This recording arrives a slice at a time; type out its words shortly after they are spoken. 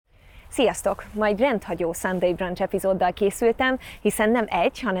Sziasztok! Ma egy rendhagyó Sundy Brunch epizóddal készültem, hiszen nem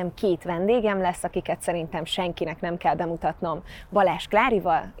egy, hanem két vendégem lesz, akiket szerintem senkinek nem kell bemutatnom. Balázs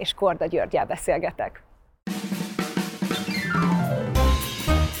Klárival és Korda Györggyel beszélgetek.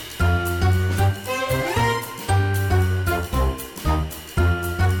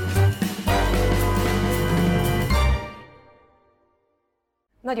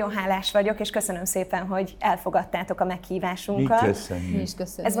 Nagyon hálás vagyok, és köszönöm szépen, hogy elfogadtátok a meghívásunkat. Mi köszönjük. Mi is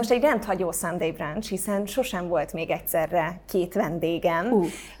köszönjük. Ez most egy rendhagyó Sundy Brunch, hiszen sosem volt még egyszerre két vendégem.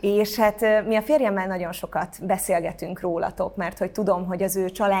 És hát mi a férjemmel nagyon sokat beszélgetünk rólatok, mert hogy tudom, hogy az ő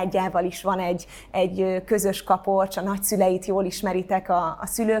családjával is van egy közös kapocs, a nagyszüleit jól ismeritek, a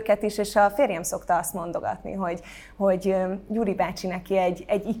szülőket is, és a férjem szokta azt mondogatni, hogy Gyuri bácsi neki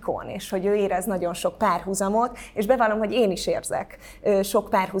egy ikon, és hogy ő érez nagyon sok párhuzamot, és bevallom, hogy én is érzek sok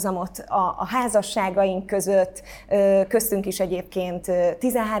párhuzamot a házasságaink között, köztünk is egyébként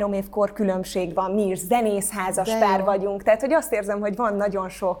 13 év korkülönbség van, mi is zenész házaspár vagyunk, tehát hogy azt érzem, hogy van nagyon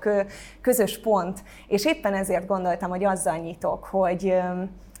sok közös pont, és éppen ezért gondoltam, hogy azzal nyitok, hogy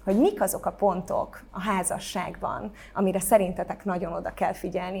mik azok a pontok a házasságban, amire szerintetek nagyon oda kell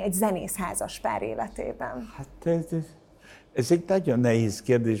figyelni egy zenész házaspár életében? Hát ez egy nagyon nehéz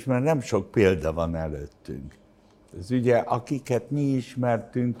kérdés, mert nem sok példa van előttünk. Ez ugye, akiket mi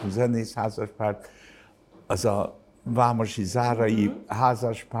ismertünk, a zenész házaspárt, az a vámosi zárai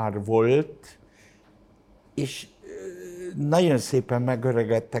házaspár volt, és nagyon szépen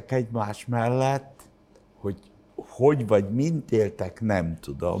megöregedtek egymás mellett, hogy vagy mint éltek, nem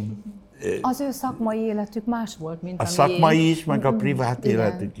tudom. Az ő szakmai életük más volt, mint a szakmai is, meg a privát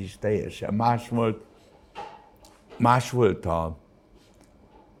életük is teljesen más volt. Más volt a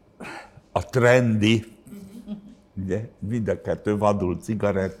trendi, ugye, mind a kettő vadul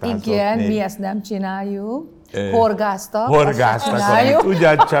cigarettázott. Igen, mi ezt nem csináljuk. Horgáztak, amit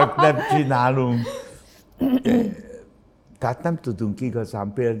ugyancsak nem csinálunk. Tehát nem tudunk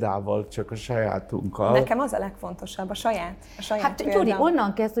igazán példával, csak a sajátunkkal. Nekem az a legfontosabb, a saját Hát Gyuri,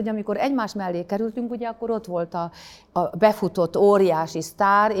 onnan kezd, hogy amikor egymás mellé kerültünk, ugye akkor ott volt a befutott óriási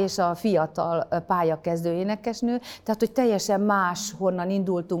sztár és a fiatal pályakezdő énekesnő, tehát hogy teljesen más honnan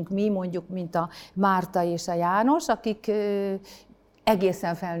indultunk mi, mondjuk, mint a Márta és a János, akik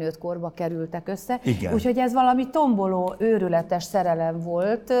egészen felnőtt korba kerültek össze. Igen. Úgyhogy ez valami tomboló, őrületes szerelem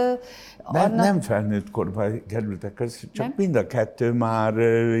volt. Nem felnőtt korba kerültek össze, csak nem? Mind a kettő már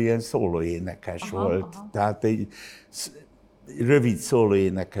ilyen szólóénekes volt. Tehát egy rövid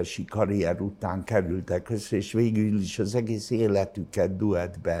szólóénekesi karrier után kerültek össze, és végül is az egész életüket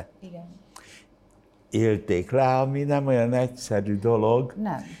duettbe élték le, ami nem olyan egyszerű dolog.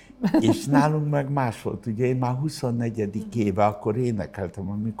 Nem. És nálunk meg más volt. Ugye én már 24. éve akkor énekeltem,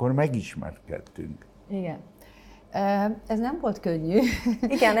 amikor megismerkedtünk. Igen. Ez nem volt könnyű.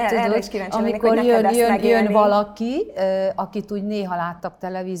 Igen, erre is kíváncsi lennék, amikor jön valaki, akit úgy néha láttak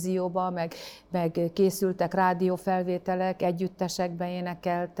televízióban, meg készültek rádiófelvételek, együttesekben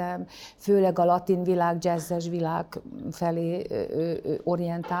énekeltem, főleg a latin világ, jazzes világ felé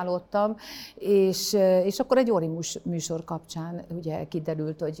orientálódtam, és akkor egy Óri műsor kapcsán ugye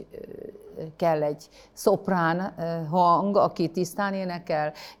kiderült, hogy kell egy szoprán hang, aki tisztán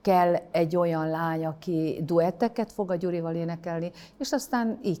énekel, kell egy olyan lány, aki duetteket fog a Gyurival énekelni, és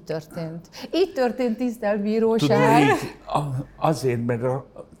aztán így történt. Így történt, tisztelt bíróság. Azért, mert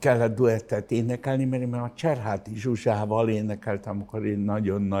kellett duettet énekelni, mert én a Cserháti Zsuzsával énekeltem, akkor én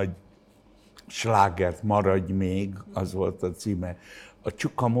nagyon nagy slágert, Maradj még, az volt a címe. A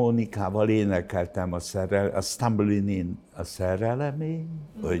Csuka Mónikával énekeltem a Stumbling In, a szerelemé,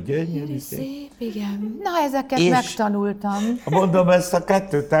 hogy gyönyörű szép, igen. Na, ezeket megtanultam. Mondom, ezt a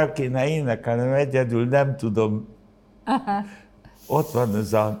kettőt el kéne énekelnem, egyedül nem tudom. Ott van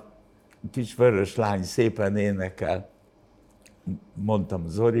ez a kis vörös lány, szépen énekel. Mondtam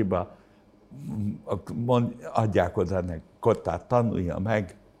Zoriba, adják oda neki Kottát, tanulja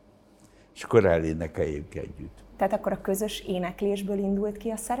meg, és akkor elénekeljük együtt. Tehát akkor a közös éneklésből indult ki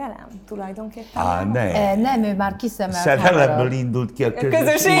a szerelem tulajdonképpen? Nem, ő már kiszemelt szerelemből indult ki a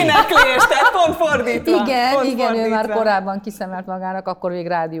közös éneklés, tehát pont fordítva. Igen, ő már korábban kiszemelt magának, akkor még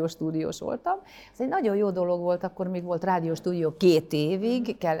rádióstúdiós voltam. Ez egy nagyon jó dolog volt, akkor még volt rádióstúdió 2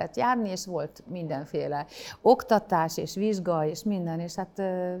 évig, kellett járni, és volt mindenféle oktatás és vizsga, és minden, és hát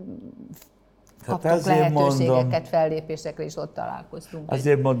kaptunk lehetőségeket, fellépésekre, és ott találkoztunk.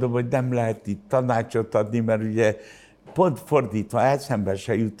 Azért mondom, hogy nem lehet itt tanácsot adni, mert ugye pont fordítva eszembe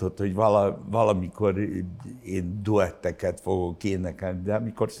se jutott, hogy valamikor én duetteket fogok énekelni, de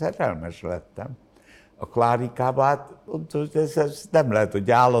amikor szerelmes lettem a Klárikában, hát ez nem lehet,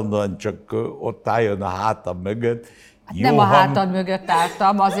 hogy állandóan csak ott álljon a hátam mögött. Nem a hátad mögött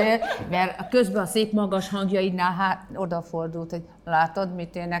álltam azért, mert közben a szép magas hangjaidnál odafordult, hogy látod,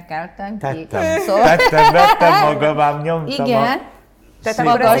 mit énekeltem ki. Vettem magam, nyomtam. Igen. Tehát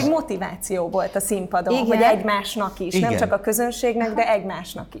akkor ez egy motiváció volt a színpadon, igen, hogy egymásnak is, igen, nem csak a közönségnek, de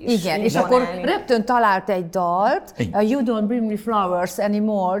egymásnak is. Igen, és akkor rögtön talált egy dalt, You Don't Bring Me Flowers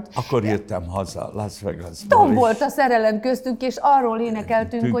Anymore. Akkor jöttem haza Las Vegasból. Tombolt a szerelem köztünk, és arról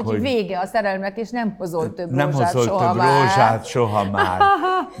énekeltünk, hogy vége a szerelmek, és nem hozol több rózsát soha már.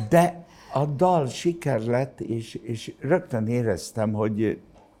 De a dal siker lett, és rögtön éreztem, hogy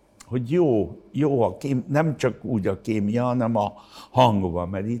jó a nem csak úgy a kémia, hanem a hangban,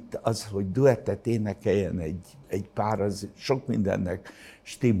 mert itt az, hogy duettet énekeljen egy pár, az sok mindennek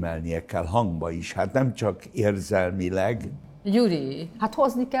stimmelnie kell hangba is, hát nem csak érzelmileg. Gyuri, hát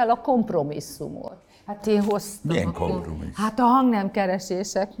hozni kell a kompromisszumot. Hát én hoztam. Milyen kompromisszum? Hát a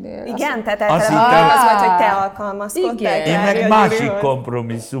hangnemkereséseknél. Igen, tehát az volt, hogy te alkalmazkodtál. Én meg másik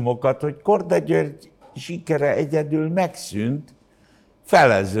kompromisszumokat, hogy Korda György sikere egyedül megszűnt,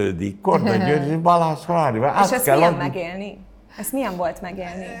 feleződik. Korda György, Balázs Klári. És ezt milyen megélni? Ezt milyen volt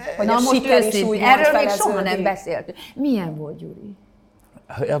megélni? Hogy na a siker is úgy erről még soha nem beszéltünk. Milyen volt, Gyuri?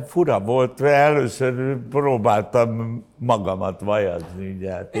 Fura volt, mert először próbáltam magamat vajazni,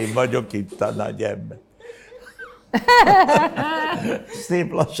 ugye. Hát én vagyok itt a nagy ember.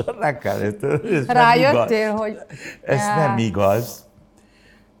 Szép lassan le kellett. Rájöttél, hogy... Ez nem igaz.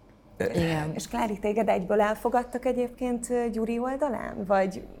 Igen. És Klári, téged egyből elfogadtak egyébként Gyuri oldalán?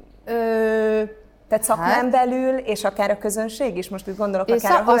 Vagy tehát szakmán belül, és akár a közönség is? Most úgy gondolok,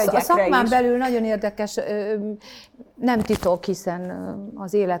 akár a hölgyekre is. A szakmán belül nagyon érdekes, nem titok, hiszen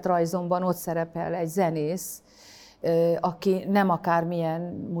az életrajzomban ott szerepel egy zenész, aki nem akármilyen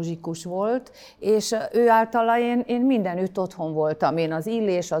muzsikus volt, és ő általa én mindenütt otthon voltam. Én az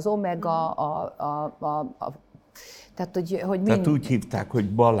Illés, az Omega, Tehát úgy hívták, hogy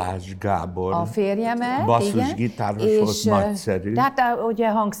Balázs Gábor. A férjemet, basszusgitáros volt, nagyszerű. De hát ugye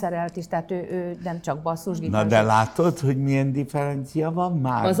hangszerelt is, tehát ő nem csak basszusgitáros. Na de látod, hogy milyen differencia van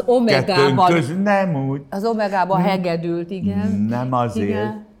már? Az Omegában. Nem úgy. Az Omegában hegedült, igen. Nem azért.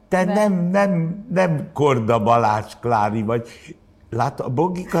 Igen. Te nem Korda Balázs Klári vagy. Látod, a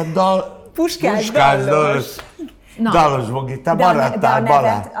Bogikat Puskás-Dallos Bogi, te maradtál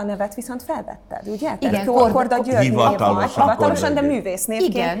Balázs. A nevet viszont felvetted, ugye? Igen, Korda György hivatalosan, de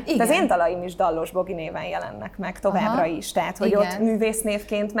művésznévként. Igen. Az én dalaim is Dallos Bogi néven jelennek meg továbbra is, tehát hogy ott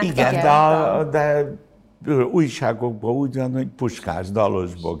művésznévként megtartottam. Igen, de újságokban úgy van, hogy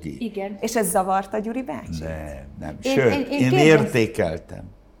Puskás-Dallos Bogi. Igen. És ez zavarta Gyuri bácsi? Nem. Sőt, én értékeltem.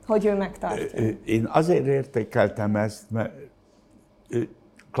 Hogy ő megtartja. Én azért értékeltem ezt, mert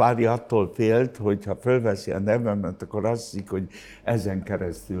Klári attól félt, hogy ha fölveszi a nevemet, akkor azt hiszik, hogy ezen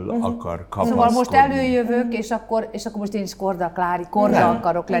keresztül akar kapaszkodni. Szóval most előjövök, és akkor most én is Korda Klári,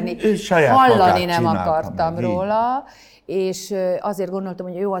 akarok lenni. Hallani nem akartam róla. És azért gondoltam,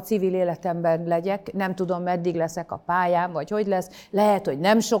 hogy jó, a civil életemben legyek, nem tudom, meddig leszek a pályán, vagy hogy lesz, lehet, hogy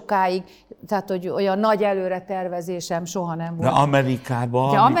nem sokáig, tehát, hogy olyan nagy előre tervezésem soha nem volt. De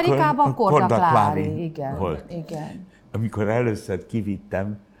Amerikában Korda Klári, igen. Volt. Igen. Amikor először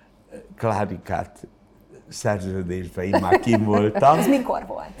kivittem Klárikát szerződésbe, én már kim voltam. Ez mikor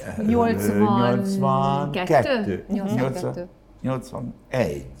volt? 82?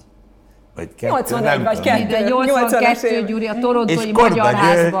 81. Vagy 81 vagy 2. De 82, Gyuri, a torontói Magyar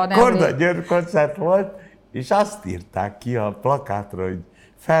Házban. Korda György koncert volt, és azt írták ki a plakátra, hogy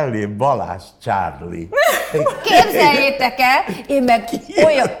fellép Balázs Charlie. Képzeljétek el,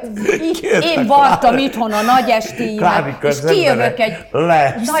 én vartam itthon a nagy estéimet, és kijövök egy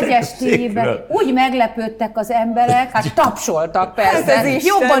nagy estéibe, úgy meglepődtek az emberek, hát tapsoltak persze,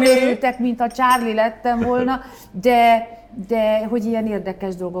 jobban örültek, mint a Charlie lettem volna, de hogy ilyen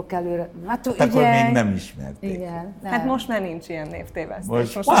érdekes dolgok előre. Hát, akkor még nem ismerték. Igen, nem. Hát most már nincs ilyen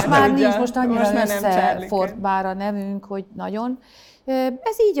névtévesztés. Most már nincs, most annyira összefort bár a nevünk, hogy nagyon.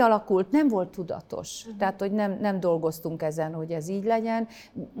 Ez így alakult, nem volt tudatos. Tehát, hogy nem dolgoztunk ezen, hogy ez így legyen.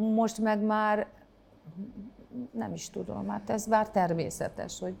 Most meg már nem is tudom, hát ez már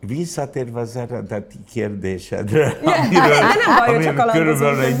természetes. Hogy... Visszatérve az eredeti kérdésedre, amiről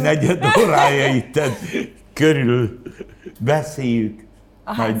körülbelül egy negyed órája itt körül beszéljük.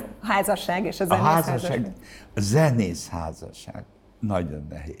 A házasság és a zenész A zenész házasság nagyon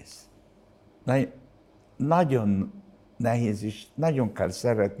nehéz. Nagyon nehéz, és nagyon kell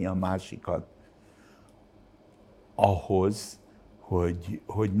szeretni a másikat ahhoz,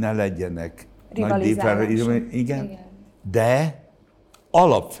 hogy ne legyenek nagy differenciák. Igen. De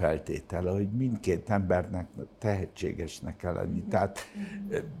alapfeltétele, hogy mindkét embernek tehetségesnek kell lenni. Tehát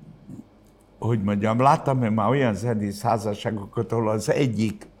hogy mondjam, láttam én már olyan zenész házasságokat, ahol az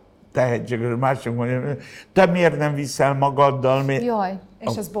egyik tehetséges, másik mondja, te miért nem viszel magaddal? Jaj.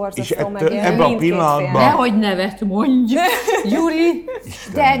 És ez borzasztó ebben a pillanatban... Nehogy nevet mondj, Gyuri!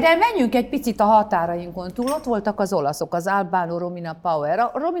 De menjünk egy picit a határainkon túl. Ott voltak az olaszok, az albánó Romina Power.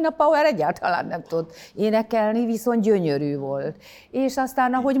 A Romina Power egyáltalán nem tudott énekelni, viszont gyönyörű volt. És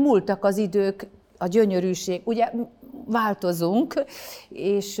aztán, ahogy múltak az idők, a gyönyörűség, ugye változunk,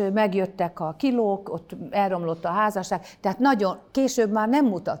 és megjöttek a kilók, ott elromlott a házasság, tehát nagyon, később már nem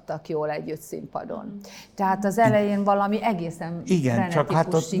mutattak jól együtt színpadon. Tehát az elején valami egészen igen, csak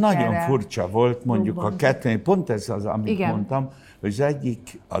hát ott nagyon furcsa volt, mondjuk a kettő, pont ez az, amit mondtam, hogy az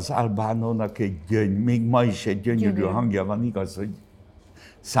egyik, az albánónak még ma is egy gyönyörű hangja van, igaz, hogy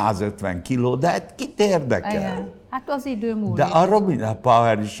 150 kiló, de hát kit érdekel? Igen. Hát az idő múlik. De a Romina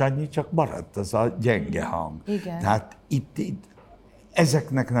Power is annyi, csak maradt az a gyenge hang. Igen. Tehát itt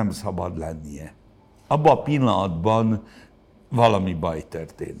ezeknek nem szabad lennie. Abban a pillanatban valami baj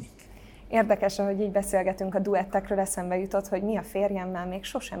történik. Érdekes, ahogy így beszélgetünk a duettekről, eszembe jutott, hogy mi a férjemmel még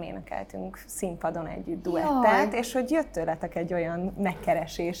sosem énekeltünk színpadon együtt duettet, és hogy jött tőletek egy olyan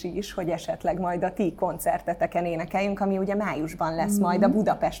megkeresés is, hogy esetleg majd a ti koncerteteken énekeljünk, ami ugye májusban lesz majd a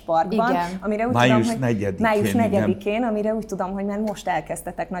Budapest Parkban. Igen. Amire úgy május tudom, 4-én. Május 4-én, amire úgy tudom, hogy már most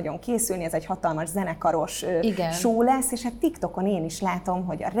elkezdtetek nagyon készülni, ez egy hatalmas zenekaros show lesz, és hát TikTokon én is látom,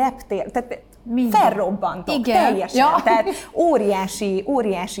 hogy a reptér, tehát felrobbantok teljesen. Ja. Tehát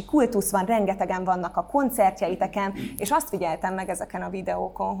óriási kultusz van, rengetegen vannak a koncertjeiteken, és azt figyeltem meg ezeken a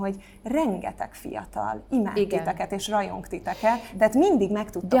videókon, hogy rengeteg fiatal imád titeket és rajong titeket, tehát mindig meg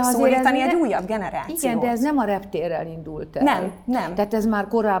tudtok szólítani egy újabb generációt. Igen, de ez nem a reptérrel indult el. Nem. Tehát ez már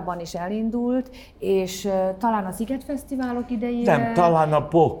korábban is elindult, és talán az Iget Fesztiválok idejére... Nem, talán a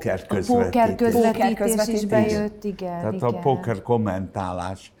póker közvetítés is bejött, igen. Tehát a póker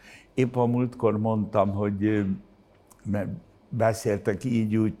kommentálás. Épp a múltkor mondtam, hogy beszéltek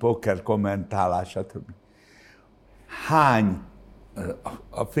így úgy póker kommentálását, hogy hány,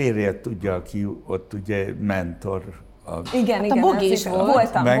 a férje tudja, aki ott ugye mentor. Igen, a Bogi is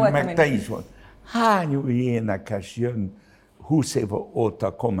volt. Meg te is volt. Hány új énekes jön, 20 év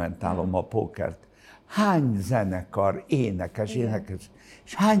óta kommentálom a pókert. Hány zenekar, énekes,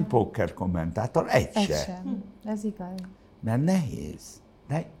 és hány póker kommentátor? Egy sem. Ez igaz. Mert nehéz.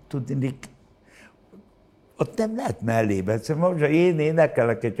 Tudni, ott nem lehet mellébe. Most, ha én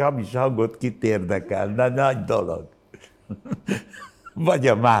énekelek egy hamis hangot, kit érdekel, de nagy dolog. Vagy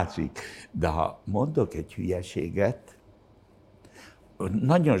a másik. De ha mondok egy hülyeséget,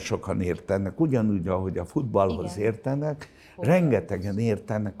 nagyon sokan értenek, ugyanúgy, ahogy a futballhoz értenek, rengetegen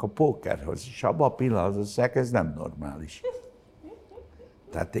értenek a pókerhoz, és abban a pillanatban ez nem normális.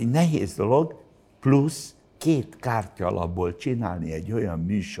 Tehát egy nehéz dolog, plusz 2 kártyalapból csinálni egy olyan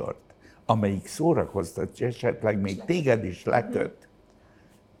műsort, amelyik szórakoztat, és esetleg még téged is leköt,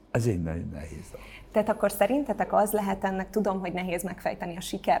 az egy nagyon nehéz dolog. Tehát akkor szerintetek az lehet ennek, tudom, hogy nehéz megfejteni a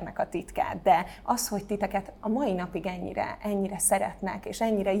sikernek a titkát, de az, hogy titeket a mai napig ennyire szeretnek, és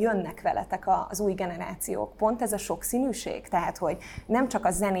ennyire jönnek veletek az új generációk, pont ez a sokszínűség? Tehát, hogy nem csak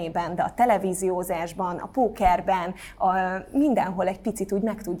a zenében, de a televíziózásban, a pókerben, mindenhol egy picit úgy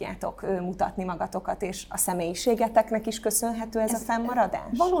meg tudjátok mutatni magatokat, és a személyiségeteknek is köszönhető ez a fennmaradás?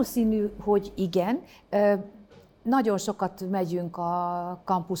 Valószínű, hogy igen. Nagyon sokat megyünk a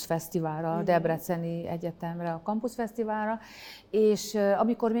Campus Fesztiválra, a Debreceni Egyetemre, a Campus Fesztiválra, és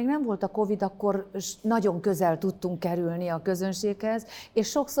amikor még nem volt a Covid, akkor nagyon közel tudtunk kerülni a közönséghez, és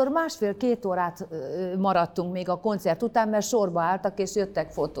sokszor 1,5-2 órát maradtunk még a koncert után, mert sorba álltak és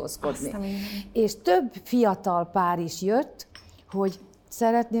jöttek fotózkodni. És több fiatal pár is jött, hogy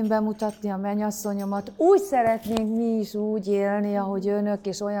szeretném bemutatni a mennyasszonyomat, úgy szeretnénk mi is úgy élni, ahogy önök,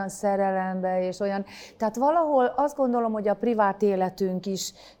 és olyan szerelembe, és olyan... Tehát valahol azt gondolom, hogy a privát életünk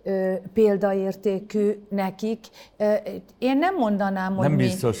is példaértékű nekik. Én nem mondanám, hogy nem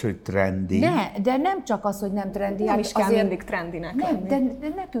biztos, hogy trendi. De nem csak az, hogy nem trendi. Nem is kell azért mindig trendinek lenni. De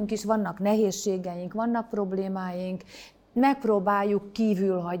nekünk is vannak nehézségeink, vannak problémáink, megpróbáljuk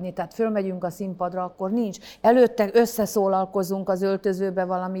kívül hagyni, tehát fölmegyünk a színpadra, akkor nincs. Előtte összeszólalkozunk az öltözőbe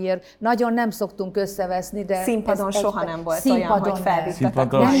valamiért, nagyon nem szoktunk összeveszni, de... Színpadon soha nem volt olyan, hogy felvittatok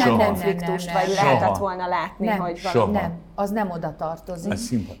konfliktust, vagy lehetett volna látni, hogy valami... Nem, az nem oda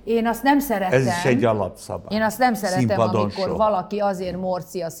tartozik. Én azt nem szeretem. Ez is egy alapszabály. Én azt nem szeretem, amikor valaki azért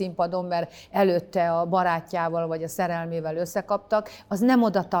morci a színpadon, mert előtte a barátjával vagy a szerelmével összekaptak, az nem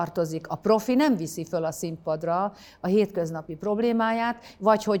oda tartozik. A profi nem viszi föl a színpadra a hétköznapi problémáját,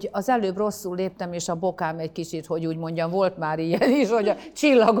 vagy hogy az előbb rosszul léptem, és a bokám egy kicsit, hogy úgy mondjam, volt már ilyen is, hogy a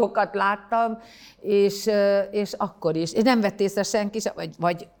csillagokat láttam, és akkor is. És nem vett észre senki sem,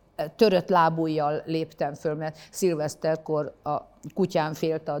 vagy törött lábujjal léptem föl, mert szilveszterkor a kutyám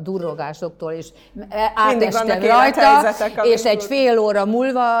félt a durrogásoktól, és átestem rajta, és egy fél óra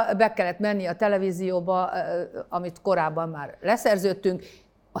múlva be kellett menni a televízióba, amit korábban már leszerződtünk,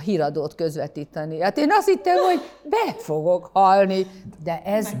 a híradót közvetíteni. Hát én azt hittem, hogy be fogok halni, de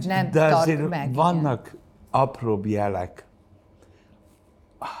ez nem de tart meg. Vannak apróbb jelek,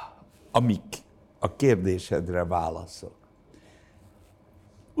 amik a kérdésedre válaszok.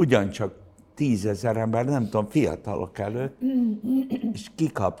 Ugyancsak 10 000 ember, nem tudom, fiatalok előtt, és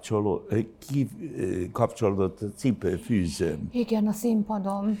kikapcsolódott a cipőfűzőm. Igen, a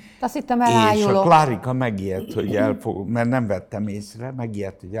színpadon. Azt hittem elájulok. És a Klárika megijedt, hogy el fogok, mert nem vettem észre,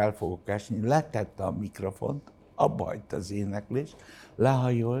 megijedt, hogy el fogok esni, letette a mikrofont, abba hagyta az éneklést,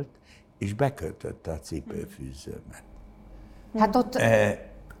 lehajolt, és bekötötte a cipőfűzőmet. Hát ott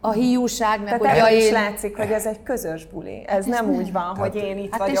a hiúság, meg hogy ebből is látszik, hogy ez egy közös buli. Ez nem úgy van, hogy én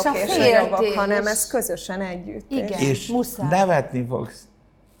itt vagyok és ragyogok, hanem ez közösen együtt. Igen, és muszáj. Nevetni fogsz,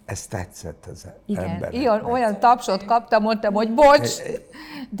 ez tetszett az embernek. Igen, olyan tapsot kaptam, mondtam, hogy bocs,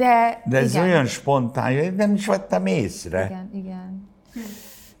 de ez igen. olyan spontán, hogy nem is vettem észre. Igen.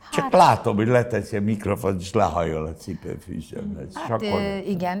 Csak látom, hogy leteszi a mikrofon, és lehajol a cipőfűzőm.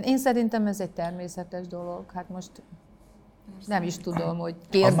 Igen, én szerintem ez egy természetes dolog. Hát most nem is tudom, hogy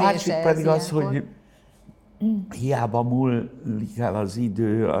kérdése. A másik pedig az, hogy hiába múlik el az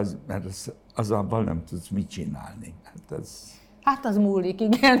idő, mert azzal nem tudsz mit csinálni. Hát az múlik,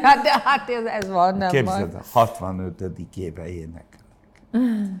 igen, hát ez van, nem képzeld, a 65. éve énekelek.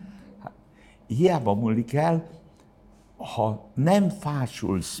 Hiába múlik el, ha nem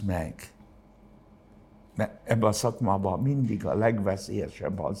fásulsz meg, mert ebben a szakmában mindig a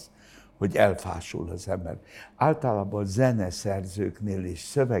legveszélyesebb az, hogy elfásul az ember. Általában a zeneszerzőknél és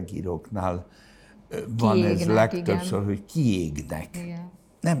szövegíróknál van ez legtöbbször, igen. Hogy kiégnek.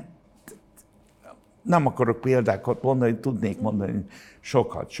 Igen. Nem akarok példákat mondani, tudnék mondani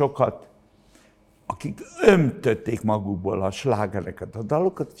sokat, akik ömtötték magukból a slágereket, a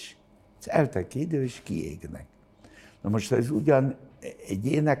dalokat, és eltelik idő, és kiégnek. Na most ez ugyan egy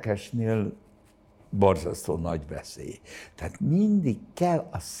énekesnél borzasztó nagy veszély. Tehát mindig kell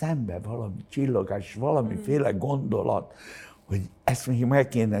a szembe valami csillogás, valamiféle gondolat, hogy ezt még meg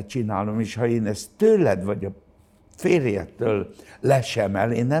kéne csinálnom, és ha én ezt tőled vagy a férjedtől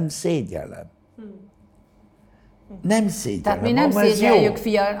lesemel, én nem szégyellem. Nem szégyellem. Tehát mi nem szégyeljük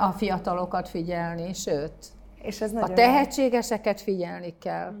a fiatalokat figyelni, sőt. És ez a tehetségeseket figyelni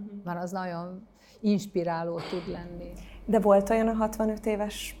kell, mert az nagyon inspiráló tud lenni. De volt olyan a 65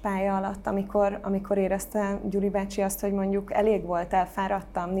 éves pálya alatt, amikor érezte Gyuri bácsi azt, hogy mondjuk elég volt,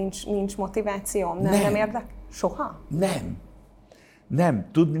 elfáradtam, nincs motivációm, nem érdek? Soha? Nem.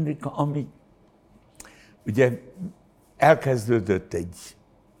 Tudni, ami ugye elkezdődött egy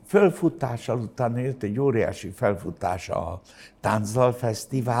fölfutással, utána jött egy óriási felfutás a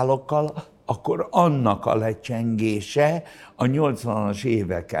táncdalfesztiválokkal, akkor annak a lecsengése a 80-as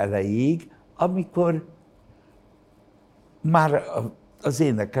évek elejéig, amikor már az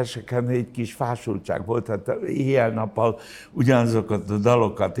énekeseken egy kis fásultság volt, tehát éjjel-nappal ugyanazokat a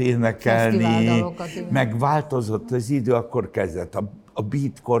dalokat énekelni, meg változott az idő, akkor kezdett a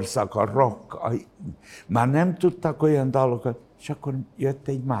beat korszak, a rock, már nem tudtak olyan dalokat, és akkor jött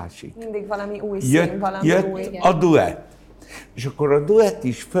egy másik. Mindig valami új szín, valami jött új. A duett. És akkor a duett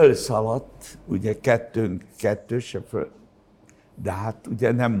is fölszaladt, ugye kettő se föl, de hát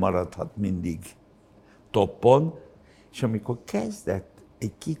ugye nem maradhat mindig toppon, és amikor kezdett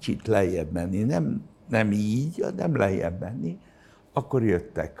egy kicsit lejjebb menni, nem így, hanem lejjebb menni, akkor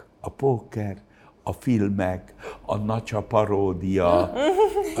jöttek a póker, a filmek, a nacsa paródia,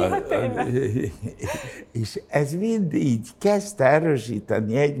 és ez mind így kezdte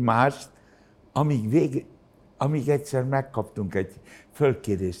erősíteni egymást, amíg egyszer megkaptunk egy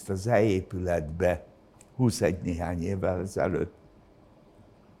fölkérést az E-épületbe 21 néhány évvel ezelőtt,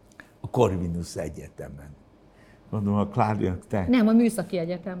 a Corvinus Egyetemen. Mondom, a Klárinak te... Nem, a Műszaki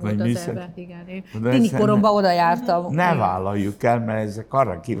Egyetem volt az ebben, igen. Tini koromban oda jártam. Ne vállaljuk el, mert ezek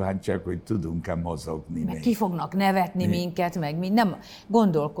arra kíváncsiak, hogy tudunk-e mozogni. Meg ki fognak nevetni minket, meg mi nem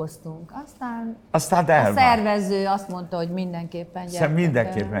gondolkoztunk. Aztán a szervező azt mondta, hogy mindenképpen gyertek.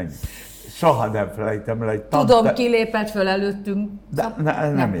 Mindenképpen. Soha nem felejtem el, hogy tudom, ki lépett föl előttünk.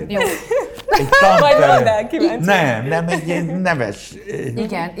 Nem értem. Nem, egy neves.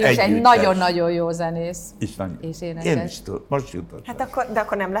 Igen, és egy nagyon-nagyon jó zenész. És énekes. Én is tudom, most jutott. Hát de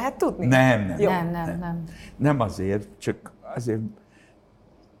akkor nem lehet tudni? Nem. Nem azért, csak azért,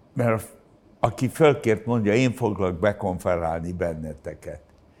 mert aki fölkért mondja, én foglak bekonferálni benneteket.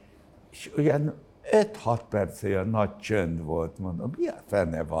 És olyan 5-6 perc olyan nagy csönd volt, mondom, mi a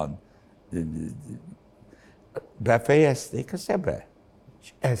fene van? Befejezték a szebe,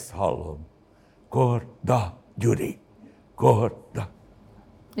 és ezt hallom. Korda Gyuri, Korda.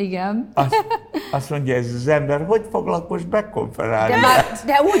 Igen. Azt mondja ez az ember, hogy foglak most bekonferálni?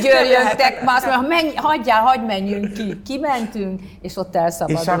 De úgy örjöntek, már azt mondja, hagyd menjünk ki. Kimentünk, és ott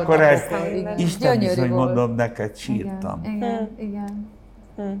elszabadult. És akkor Isten bizony mondom, neked sírtam. Igen.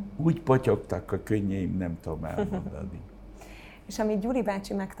 Úgy potyogtak a könnyeim, nem tudom elmondani. És amit Gyuri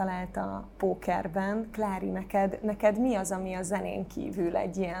bácsi megtalált a pókerben, Klári, neked mi az, ami a zenén kívül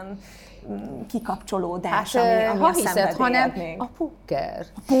egy ilyen kikapcsolódás, ami ha a hiszed, hanem még? a póker.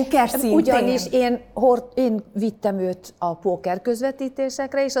 A póker szintén? Ugyanis én vittem őt a póker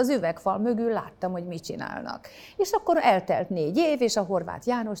közvetítésekre, és az üvegfal mögül láttam, hogy mit csinálnak. És akkor eltelt 4 év, és a Horváth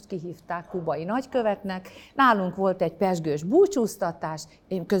Jánost kihívták kubai nagykövetnek. Nálunk volt egy pezsgős búcsúztatás,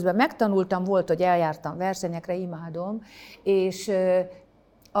 én közben megtanultam, volt, hogy eljártam versenyekre, imádom, és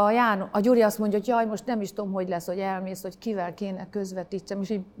a Gyuri azt mondja, hogy jaj, most nem is tudom, hogy lesz, hogy elmész, hogy kivel kéne közvetítsem, és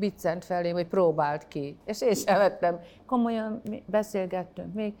így biccent felém, hogy próbáld ki. És én sem vettem. Komolyan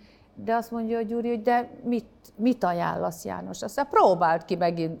beszélgettünk még, de azt mondja a Gyuri, hogy de mit ajánlasz, János? Azt mondja, próbáld ki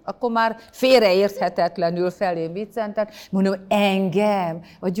megint. Akkor már félreérthetetlenül felém biccentett. Mondom, engem?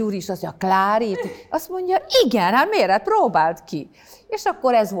 A Gyuri is azt mondja, Klárit? Azt mondja, igen, hát miért? Hát próbáld ki. És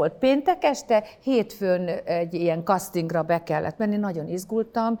akkor ez volt péntek este, hétfőn egy ilyen castingra be kellett menni, nagyon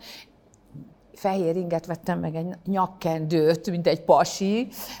izgultam. Fehér inget vettem, meg egy nyakkendőt, mint egy pasi.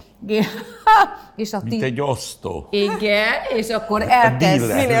 És mint egy osztó. Igen, és akkor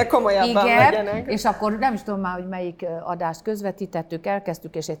elkezd. Minél komolyabban legyenek. És akkor nem is tudom már, hogy melyik adást közvetítettük,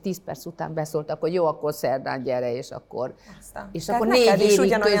 elkezdtük, és egy 10 perc után beszóltak, hogy jó, akkor szerdán gyere, és akkor... És akkor 4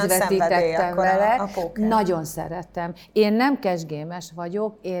 évig közvetítettem vele. Nagyon szerettem. Én nem cashgame-es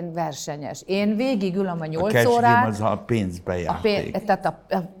vagyok, én versenyes. Én végigülöm a 8 órát. A cashgame az a pénzbejáték.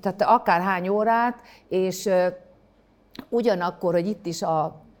 Tehát akárhány órát, és ugyanakkor, hogy itt is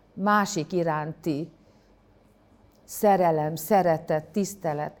a másik iránti szerelem, szeretet,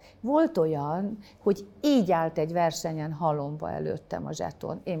 tisztelet. Volt olyan, hogy így állt egy versenyen halomba előttem a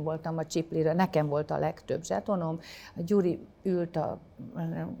zseton. Én voltam a csiplire, nekem volt a legtöbb zsetonom. A Gyuri ült álmos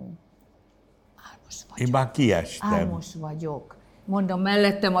vagyok. Én már kiestem. Álmos vagyok. Mondom,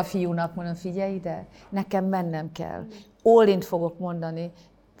 mellettem a fiúnak, mondom, figyelj ide, nekem mennem kell. All-int fogok mondani,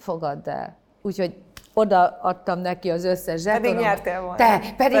 fogadd el. Úgyhogy oda adtam neki az összes zsetonom. Pedig nyertél volna.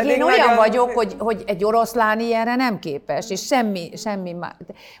 Pedig én olyan vagyok, hogy egy oroszlán ilyenre nem képes, és semmi már.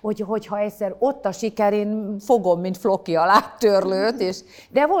 Hogyha egyszer ott a siker, én fogom, mint Floki alá törlőt,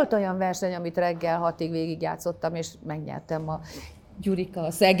 de volt olyan verseny, amit reggel 6-ig végigjátszottam, és megnyertem a Gyurika,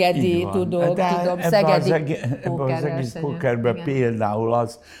 a szegedi, tudom, szegedi ebben az egész pókerben például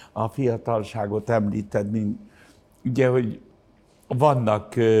az a fiatalságot említed, mint ugye, hogy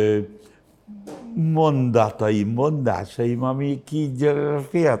vannak mondásaim, amik így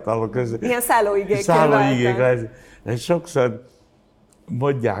fiatalok között. Ilyen szállóigék. Sokszor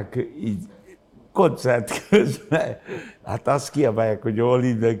mondják így koncert közben, hát azt kiabálják, hogy jól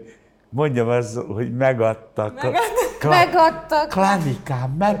így, mondjam azt, hogy megadtak. Megadtak.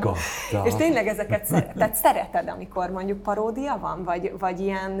 Klánikám, megadta. És tényleg ezeket szereted, amikor mondjuk paródia van? Vagy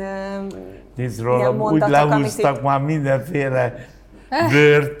ilyen nézd, rólam úgy lehúztak már mindenféle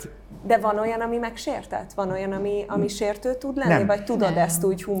bőrt. De van olyan, ami megsértett? Van olyan, ami sértő tud lenni? Nem. Vagy tudod ezt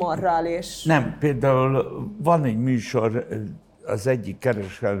úgy humorral és... Nem, például van egy műsor az egyik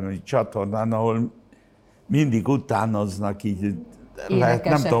kereskedelmi csatornán, ahol mindig utánoznak így,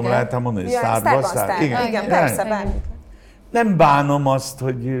 nem tudom, lehet mondani, sztár. Igen, persze, bármit. Nem bánom azt,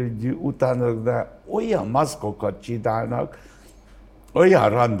 hogy utánoznak, de olyan maszkokat csinálnak, olyan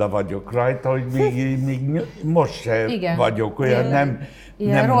randa vagyok rajta, hogy még most se vagyok olyan, nem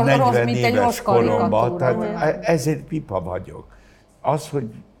 40 éves koromban, tehát ezért pipa vagyok. Az,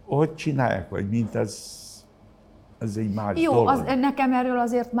 hogy csinálják, vagy mint ez egy más dolog. Nekem erről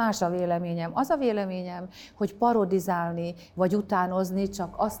azért más a véleményem. Az a véleményem, hogy parodizálni, vagy utánozni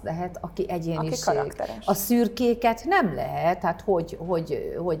csak azt lehet, aki egyéniség. A szürkéket nem lehet, hát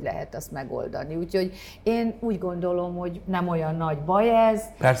hogy lehet azt megoldani. Úgyhogy én úgy gondolom, hogy nem olyan nagy baj ez.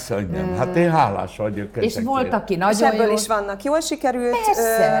 Persze, hogy nem. Hát én hálás vagyok ezekért. És volt, aki nagyon és ebből is vannak jól sikerült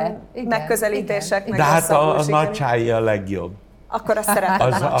megközelítések. Igen. De hát a nagy csáj a legjobb. Akkor azt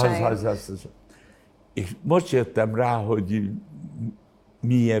szeretem a nagy csáj. És most jöttem rá, hogy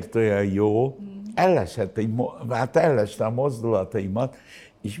miért olyan jó, elleste a mozdulataimat,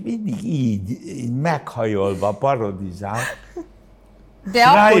 és mindig így meghajolva parodizál, De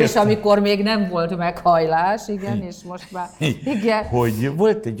akkor is, amikor még nem volt meghajlás, igen, és most már, igen. Hogy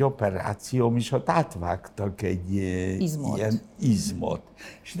volt egy operációm, és ott átvágtak egy ilyen izmot,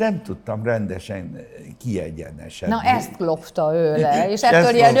 és nem tudtam rendesen kiegyenesedni. Na ezt lopta ő le, és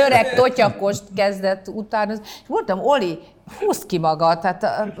ettől ilyen öreg totyakost kezdett utána, és mondtam, Oli, húzd ki magad,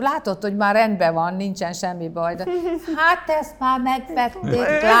 tehát látod, hogy már rendben van, nincsen semmi baj, de hát ezt már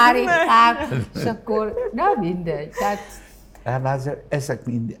megvették, Klárikám, és akkor nem mindegy. Tehát... Ezek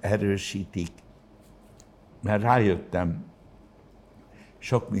mind erősítik, mert rájöttem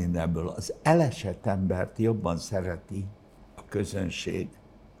sok mindenből. Az elesett embert jobban szereti a közönség,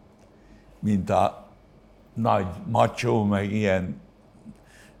 mint a nagy macsó, meg ilyen.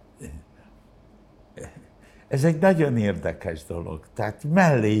 Ez egy nagyon érdekes dolog, tehát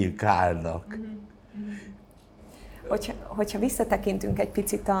melléjük állnak. Hogyha visszatekintünk egy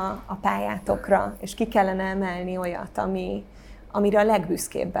picit a pályátokra, és ki kellene emelni olyat, amire a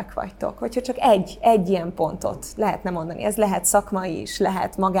legbüszkébbek vagytok, hogyha csak egy ilyen pontot lehetne mondani, ez lehet szakmai is,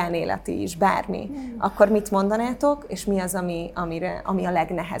 lehet magánéleti is, bármi, akkor mit mondanátok, és mi az, ami a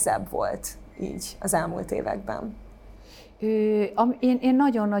legnehezebb volt így az elmúlt években? Én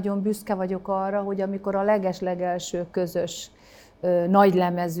nagyon-nagyon büszke vagyok arra, hogy amikor a leges-legelső közös nagy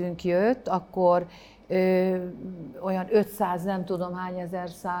lemezünk jött, akkor olyan 500, nem tudom hány ezer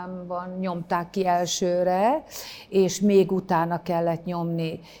számban nyomták ki elsőre, és még utána kellett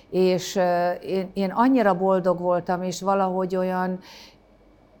nyomni. És én annyira boldog voltam, és valahogy olyan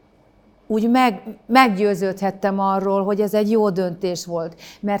úgy meggyőződhettem arról, hogy ez egy jó döntés volt.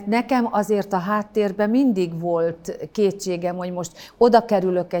 Mert nekem azért a háttérben mindig volt kétségem, hogy most oda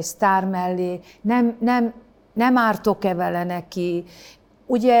kerülök egy sztár mellé, nem ártok-e vele neki.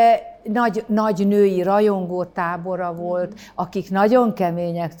 Ugye nagy női rajongótábora volt, akik nagyon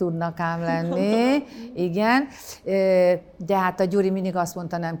kemények tudnak ám lenni, igen. De hát a Gyuri mindig azt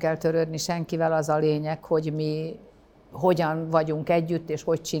mondta, nem kell törődni senkivel, az a lényeg, hogy mi hogyan vagyunk együtt, és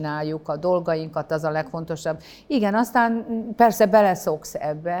hogy csináljuk a dolgainkat, az a legfontosabb. Igen, aztán persze beleszoksz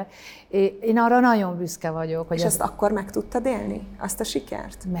ebbe. Én arra nagyon büszke vagyok. Hogy és ezt akkor meg tudtad élni? Azt a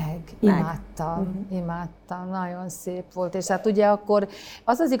sikert? Imádtam, nagyon szép volt. És hát ugye akkor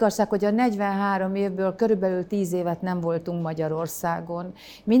az az igazság, hogy a 43 évből körülbelül 10 évet nem voltunk Magyarországon.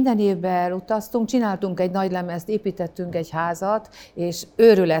 Minden évben elutaztunk, csináltunk egy nagy lemezt, építettünk egy házat, és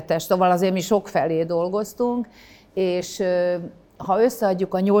őrületes, szóval azért mi sokfelé dolgoztunk, és ha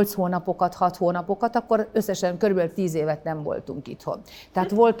összeadjuk a 8 hónapokat, 6 hónapokat, akkor összesen körülbelül 10 évet nem voltunk itthon.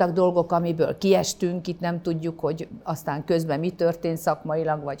 Tehát voltak dolgok, amiből kiestünk, itt nem tudjuk, hogy aztán közben mi történt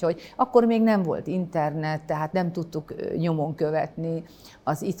szakmailag, vagy hogy. Akkor még nem volt internet, tehát nem tudtuk nyomon követni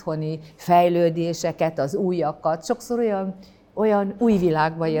az itthoni fejlődéseket, az újakat. Sokszor olyan új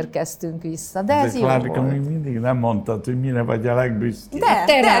világba érkeztünk vissza, de ez jó volt. Klárika, még mindig nem mondtad, hogy mire vagy a legbüszkébb. De,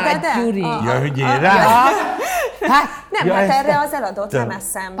 Gyuri. Ja, hogy én rá? Hát, nem, hát erre az eladott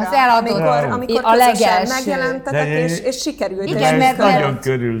lemezszámra, amikor a közösen megjelentetek, és sikerült. Igen, mert nagyon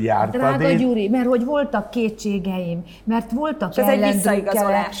körüljártad. Drága Gyuri, mert hogy voltak kétségeim, mert voltak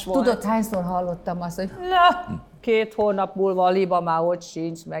ellendőkkelek. Tudod, hányszor hallottam azt, hogy 2 hónap múlva a liba már ott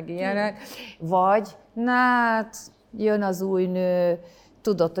sincs, meg ilyenek. Vagy, hát jön az új nő,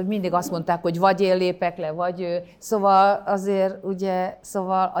 tudod, hogy mindig azt mondták, hogy vagy én lépek le, vagy ő. Szóval azért ugye,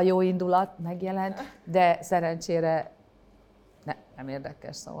 a jó indulat megjelent, de szerencsére nem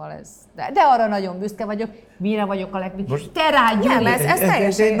érdekes, szóval ez. De arra nagyon büszke vagyok. Mire vagyok a legbüszkébb? Te rá, Gyuri! Nem, ez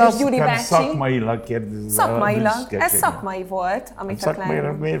teljesen Gyuri bácsi. Szakmailag kérdezem. Szakmailag. Ez szakmai volt, amit a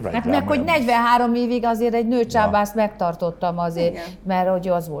Szakmailag miért vagy? Hát meg, hogy 43 évig azért egy nőcsábászt megtartottam azért, igen. Mert hogy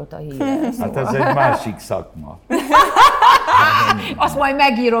az volt a hír. Hát ez egy másik szakma. Azt majd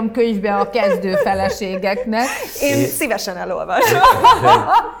megírom könyvbe a kezdő feleségeknek. Én szívesen elolvasom.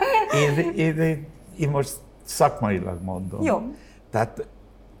 Én most szakmailag mondom. Jó. Tehát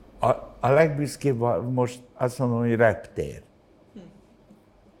a legbüszkébb most azt mondom, hogy reptér.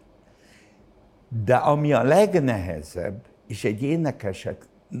 De ami a legnehezebb, és egy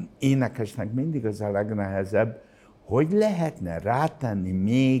énekesnek mindig az a legnehezebb, hogy lehetne rátenni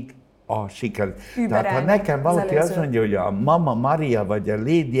még a sikert. Tehát ha nekem valaki azt mondja, hogy a Mama Maria vagy a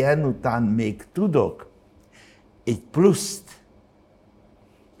Lady N után még tudok egy pluszt,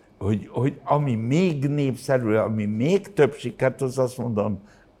 hogy ami még népszerű, ami még több sikert, az azt mondom,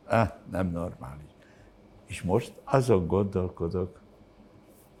 nem normális. És most azon gondolkodok,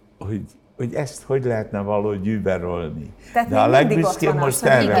 hogy ezt hogy lehetne valahogy überolni. Tehát de a legbüszkébb most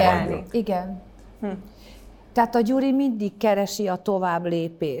erre vagyok. Igen. Tehát a Gyuri mindig keresi a tovább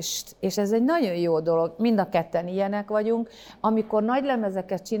lépést, és ez egy nagyon jó dolog, mind a ketten ilyenek vagyunk. Amikor nagy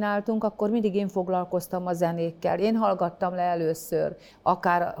lemezeket csináltunk, akkor mindig én foglalkoztam a zenékkel. Én hallgattam le először,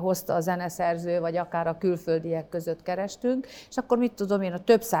 akár hozta a zeneszerző, vagy akár a külföldiek között kerestünk, és akkor mit tudom én, a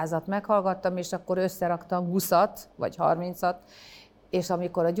több százat meghallgattam, és akkor összeraktam 20-at, vagy 30-at, és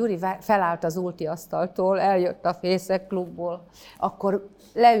amikor a Gyuri felállt az ultiasztaltól, eljött a Fészek klubból, akkor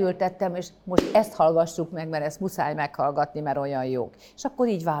leültettem, és most ezt hallgassuk meg, mert ezt muszáj meghallgatni, mert olyan jók. És akkor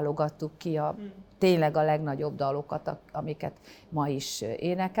így válogattuk ki tényleg a legnagyobb dalokat, amiket ma is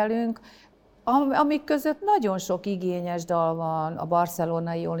énekelünk, amik között nagyon sok igényes dal van, a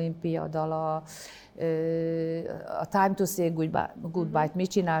barcelonai olimpia dala, a Time to Say Goodbye-t mi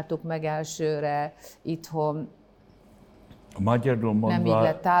csináltuk meg elsőre itthon. Magyarul mondva... Nem így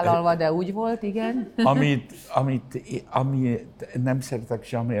lett tálalva, de úgy volt, igen. Amit nem szeretek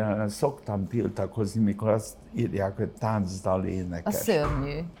semmilyen, szoktam tiltakozni, mikor azt írják, hogy táncdal énekes. A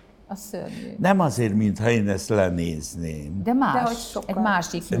szörnyű. A szörnyű. Nem azért, mintha én ezt lenézném. De más, egy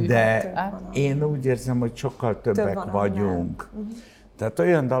másik művet. De én úgy érzem, hogy sokkal többek vagyunk. Tehát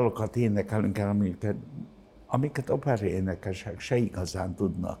olyan dalokat énekelünk el, amiket opera énekesek se igazán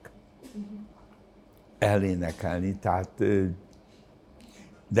tudnak elénekelni. Tehát,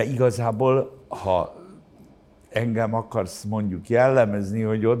 de igazából, ha engem akarsz mondjuk jellemezni,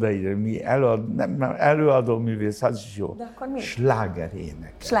 hogy odaírja, mi előadó művész, az is jó. Sláger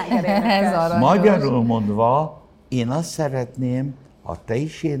énekes. Magyarul mondva, én azt szeretném, ha te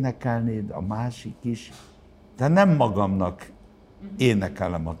is énekelnéd, a másik is, de nem magamnak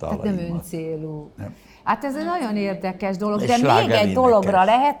énekelem a dalaimat. Tehát nem öncélú. Nem. Hát ez egy nagyon érdekes dolog, de még egy dologra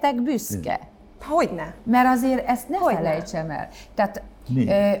lehetek büszke. Hogyne? Mert azért ezt ne felejtsem el. Tehát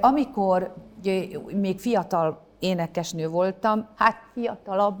amikor még fiatal énekesnő voltam, hát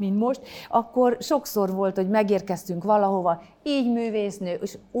fiatalabb, mint most, akkor sokszor volt, hogy megérkeztünk valahova, így művésznő,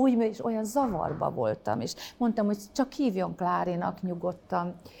 és úgy és olyan zavarba voltam, és mondtam, hogy csak hívjon Klárinak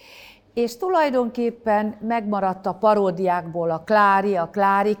nyugodtan. És tulajdonképpen megmaradt a paródiákból a Klári, a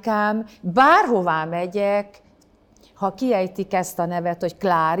Klárikám, bárhová megyek, ha kiejtik ezt a nevet, hogy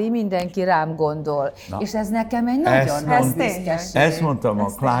Klári, mindenki rám gondol. Na, és ez nekem egy nagyon nagy büszkeség. Ezt mondtam a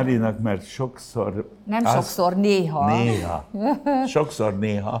Klárinak, mert sokszor... Nem sokszor, néha. Néha. Sokszor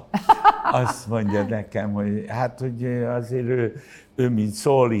néha. Azt mondja nekem, hogy hát, hogy azért ő mint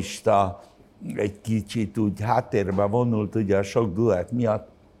szólista, egy kicsit úgy háttérbe vonult, ugye a sok duett miatt.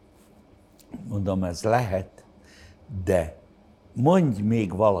 Mondom, ez lehet, de mondj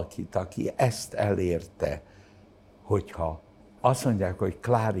még valakit, aki ezt elérte, hogyha azt mondják, hogy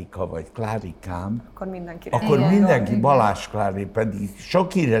Klárika vagy Klárikám, akkor mindenki Balázs Klári, pedig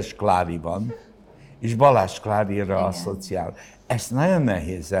sok híres Klári van, és Balázs Klárira asszociál. Ezt nagyon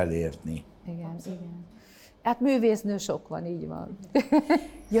nehéz elérni. Igen, igen. Hát művésznő sok van, így van.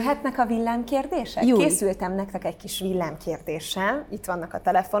 Jöhetnek a villámkérdések? Júj. Készültem nektek egy kis villámkérdéssel, itt vannak a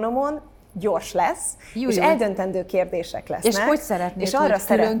telefonomon, gyors lesz, Júj. És eldöntendő kérdések lesznek. És hogy szeretnéd, és arra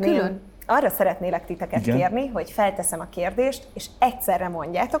hogy külön? Arra szeretnélek kérni, hogy felteszem a kérdést, és egyszerre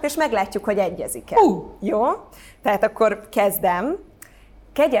mondjátok, és meglátjuk, hogy egyezik-e. Jó? Tehát akkor kezdem.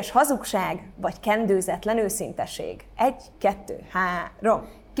 Kegyes hazugság, vagy kendőzetlen őszinteség? 1, 2, 3.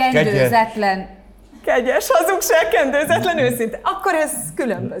 Kendőzetlen. Kegyes hazugság, kendőzetlen őszinte. Akkor ez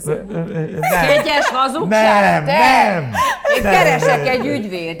különböző. Kegyes hazugság? Nem. Én keresek egy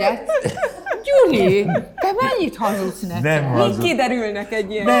ügyvédet. Gyuri, te mennyit hazudsz nekem? Nem hazud. Így kiderülnek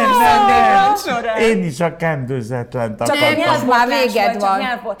egy ilyen Nem. során. Én is a kendőzetlent akartam. Az már véged van. Csak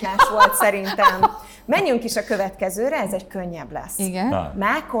nyelvbotlás volt szerintem. Menjünk is a következőre, ez egy könnyebb lesz. Igen.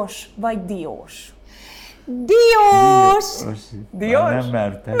 Mákos vagy diós? Diós! Diós? Nem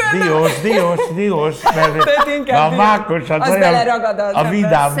mertem. Diós. Tehát inkább a mákos az olyan, beleragad a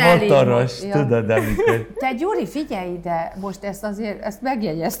vidám motoros, Ja. tudod, amikor... Te Gyuri, figyelj ide, most ezt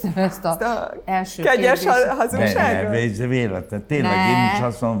megjegyeztem, ezt az első kegyes kérdést. hazugságról? Ne, véletlen. Tényleg én is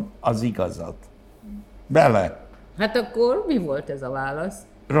azt mondom, az igazat. Bele. Hát akkor mi volt ez a válasz?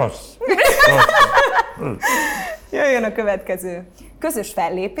 Rossz. Jöjjön a következő. Közös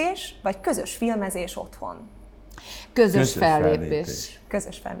fellépés, vagy közös filmezés otthon? Közös fellépés.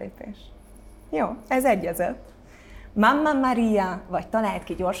 Közös fellépés. Jó, ez egyezett. Mamma Maria, vagy találd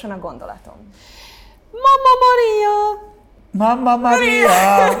ki gyorsan a gondolatom? Mamma Maria! Mamma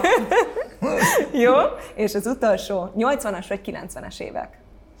Maria! Jó, és az utolsó, 80-as vagy 90-es évek?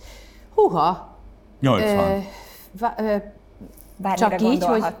 Húha! 80. Bármire Csak így,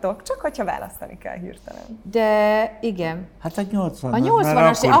 gondolhattok, csak hogyha választani kell hirtelen. De igen. Hát a 80-as. A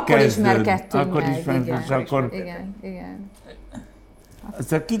 80-as, akkor ismerkedtünk Akkor meg. ismerkedtünk, Igen, akkor... igen.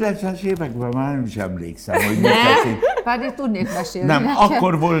 Azt a 90-es években már nem is emlékszem, hogy mit történt. Pedig tudnék mesélni. Nem, nekem.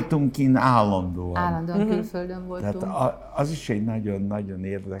 akkor voltunk kint állandóan. Állandóan külföldön voltunk. Tehát az is egy nagyon-nagyon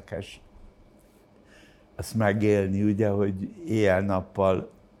érdekes azt megélni, ugye, hogy éjjel-nappal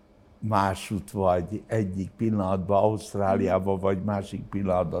másút vagy, egyik pillanatban Ausztráliában, vagy másik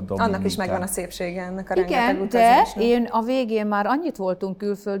pillanatban Dominikán. Annak is megvan a szépsége, ennek a igen, rengeteg de utazásnak. én a végén már annyit voltunk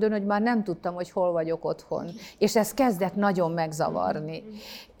külföldön, hogy már nem tudtam, hogy hol vagyok otthon. És ez kezdett nagyon megzavarni.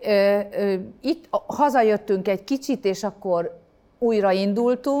 Itt hazajöttünk egy kicsit, és akkor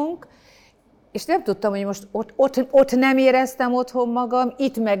újraindultunk, és nem tudtam, hogy most ott nem éreztem otthon magam,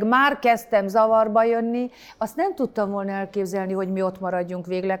 itt meg már kezdtem zavarba jönni. Azt nem tudtam volna elképzelni, hogy mi ott maradjunk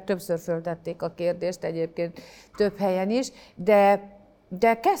végleg. Többször föltették a kérdést egyébként több helyen is,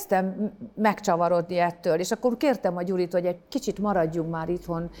 de kezdtem megcsavarodni ettől. És akkor kértem a Gyurit, hogy egy kicsit maradjunk már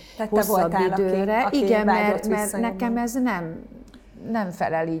itthon hosszabb időre. Igen, mert nekem ez nem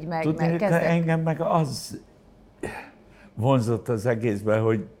felel így meg. Tudni, engem meg az vonzott az egészben,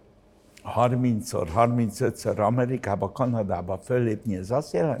 hogy 30-szor, 35-ször Amerikába, Kanadába föllépni, ez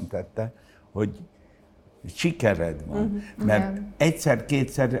azt jelentette, hogy sikered van. Mert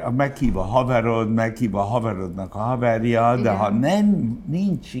egyszer-kétszer meghív a haverod, meghív a haverodnak a haverja, de ha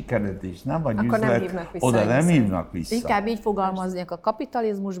nincs sikered és nem vagy akkor üzlet, oda nem hívnak vissza. Inkább így fogalmaznék a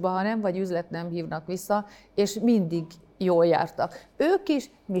kapitalizmusban, ha nem vagy üzlet, nem hívnak vissza, és mindig jól jártak. Ők is,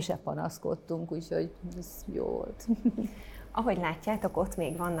 mi se panaszkodtunk, úgyhogy ez jó volt. Ahogy látjátok, ott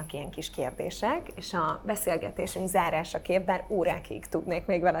még vannak ilyen kis kérdések, és a beszélgetésünk zárásaképp, bár órákig tudnék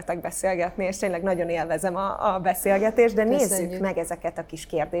még veletek beszélgetni, és tényleg nagyon élvezem a beszélgetést, de nézzük meg ezeket a kis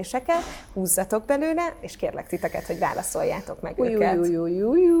kérdéseket, húzzatok belőle, és kérlek titeket, hogy válaszoljátok meg őket.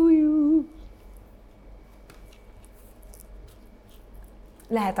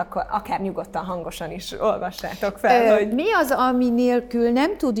 Lehet akkor akár nyugodtan, hangosan is olvassátok fel, hogy... Mi az, ami nélkül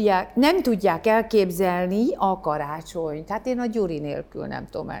nem tudják elképzelni a karácsonyt? Hát én a Gyuri nélkül nem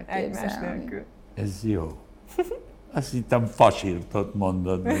tudom elképzelni. Egymás nélkül. Ez jó. Azt hittem fasírtot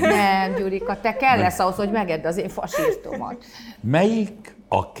mondod. Nem, Gyurika, te kell lesz ahhoz, hogy megedd az én fasírtomat. Melyik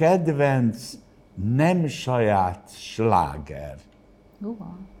a kedvenc nem saját sláger?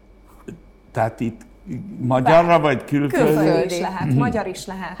 Tehát itt magyarra vagy külföldi? Külföldi is lehet, magyar is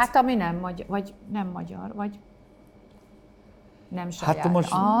lehet. Hát ami nem magyar, vagy nem magyar, vagy nem saját. Hát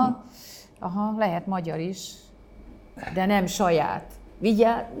most... Aha, lehet magyar is, de nem saját.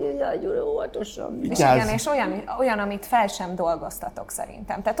 Vigyázz, Gyuri, óvatosan. És igen, és olyan, amit fel sem dolgoztatok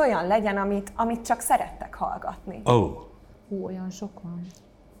szerintem. Tehát olyan legyen, amit csak szerettek hallgatni. Olyan sok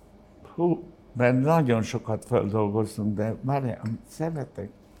van. Mert nagyon sokat feldolgoztunk, de már szeretek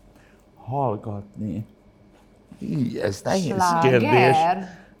hallgatni. Ez nehéz kérdés.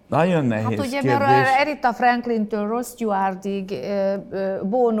 Nagyon nehéz kérdés. Hát ugye, mert Aretha Franklintől Rod Stewartig,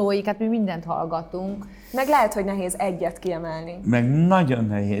 Bonoig, hát mi mindent hallgatunk. Meg lehet, hogy nehéz egyet kiemelni. Meg nagyon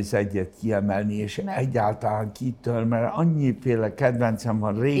nehéz egyet kiemelni, és egyáltalán kitől, mert annyiféle kedvencem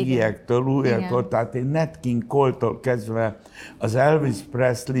van régiektől, újaktól, tehát én Nat King Cole-tól kezdve az Elvis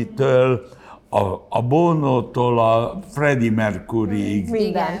Presley-től, a Bonótól a Freddie Mercuryig.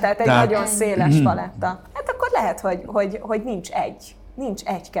 Minden, tehát egy nagyon széles paletta. Hát akkor lehet, hogy nincs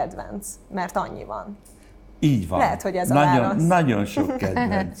egy kedvenc, mert annyi van. Így van. Lehet, hogy ez a válasz. Nagyon sok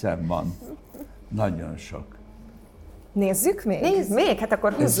kedvencem van. Nagyon sok. Nézzük még? Még? Hát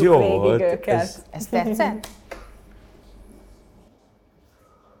akkor ez húzzuk jó végig volt. őket. Ez tetszett?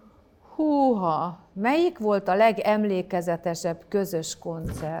 Húha! Melyik volt a legemlékezetesebb közös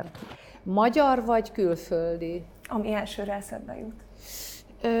koncert? Magyar vagy külföldi? Ami elsőre eszedbe jut.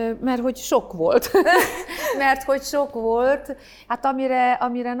 Mert hogy sok volt. Hát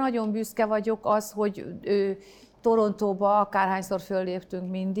amire nagyon büszke vagyok az, hogy Torontóba akárhányszor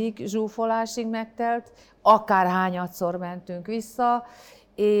fölléptünk mindig, zsúfolásig megtelt, akárhányadszor mentünk vissza,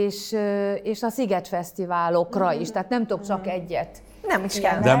 és a Sziget Fesztiválokra is, tehát nem tudok csak egyet. Nem is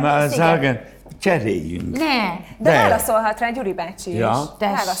kell. De már cseréljünk. De válaszolhat rá Gyuri bácsi is. Tessék.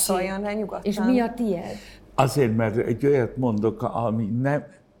 Válaszoljon rá nyugodtan. És mi a tiéd? Azért, mert egy olyat mondok,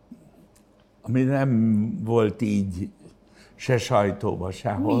 ami nem volt így se sajtóban,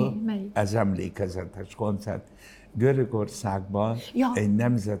 sehol. Ez emlékezetes koncert. Görögországban egy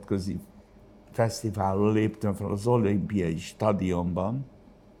nemzetközi fesztiválon léptem fel az olimpiai stadionban,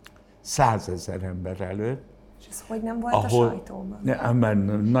 100 000 ember előtt. És ez hogy nem volt a sajtóban?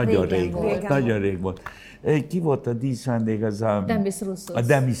 Mert nagyon rég volt. Ki volt a díszvendég? Demis Roussos. A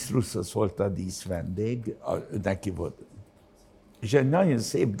Demis Roussos volt a díszvendég, neki volt. És egy nagyon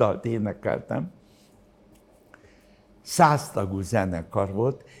szép dalt énekeltem. 100 tagú zenekar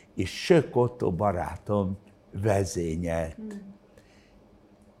volt, és Sök Otto barátom vezényelt.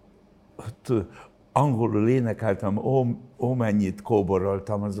 angolul énekeltem, ó mennyit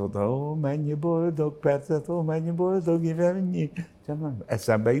kóboroltam az oda, ó mennyi boldog percet, ó mennyi boldog éve, mennyi.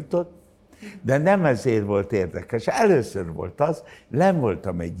 Eszembe jutott, de nem ezért volt érdekes. Először volt az, nem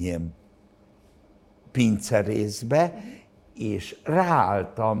voltam egy ilyen pincerészbe, és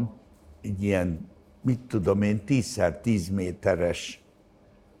ráálltam egy ilyen, mit tudom én, 10x10 méteres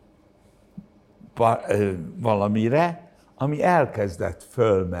valamire, ami elkezdett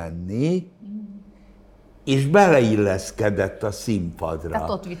fölmenni, és beleilleszkedett a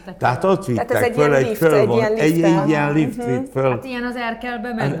színpadra. Tehát ott vittek föl, egy ilyen lift vitt föl. Hát ilyen az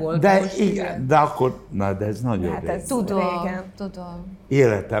Erkelben meg volt. De akkor, de ez nagyon régen. Tudom.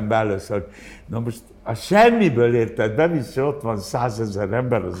 Életemben először. Na most a semmiből érted, bevisz, ott van 100 000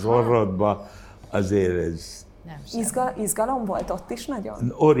 ember az orrodba, azért ez... Izgalom volt ott is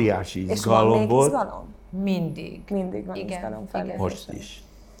nagyon? Óriási izgalom volt. És van még izgalom? Mindig van izgalom felé. Most is.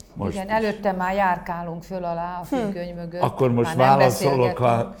 Igen, előtte már járkálunk föl alá a függöny mögött. Akkor most válaszolok,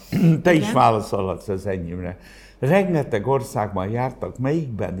 te is válaszolhatsz az enyémre. Rengeteg országban jártak,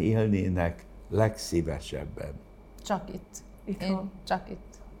 melyikben élnének legszívesebben? Csak itt. Csak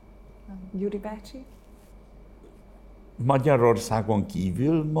itt. Gyuri bácsi? Magyarországon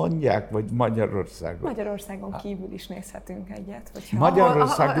kívül mondják, vagy Magyarországon? Magyarországon kívül is nézhetünk egyet. Hogyha...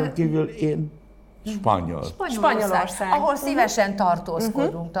 Magyarországon kívül én Spanyolország. Ahol szívesen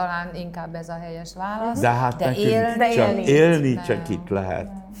tartózkodunk, talán inkább ez a helyes válasz. De hát élni csak itt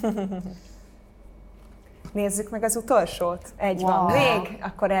lehet. Nézzük meg az utolsót. Van még,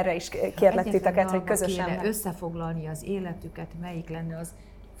 akkor erre is kérlek titeket, hogy közösen összefoglalni az életüket, melyik lenne az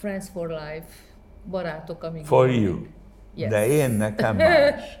Friends for Life, barátok, amíg... For you. Yes. De én nekem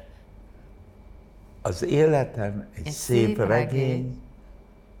más. Az életem egy szép regény,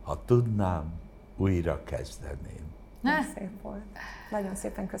 ha tudnám, újra kezdeném. Szép volt. Nagyon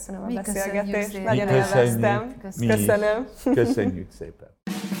szépen köszönöm a beszélgetést. Nagyon élveztem. Köszönöm. Köszönjük szépen.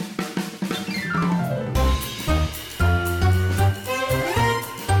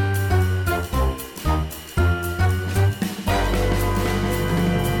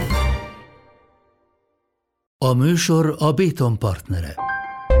 A műsor a Béton partnere.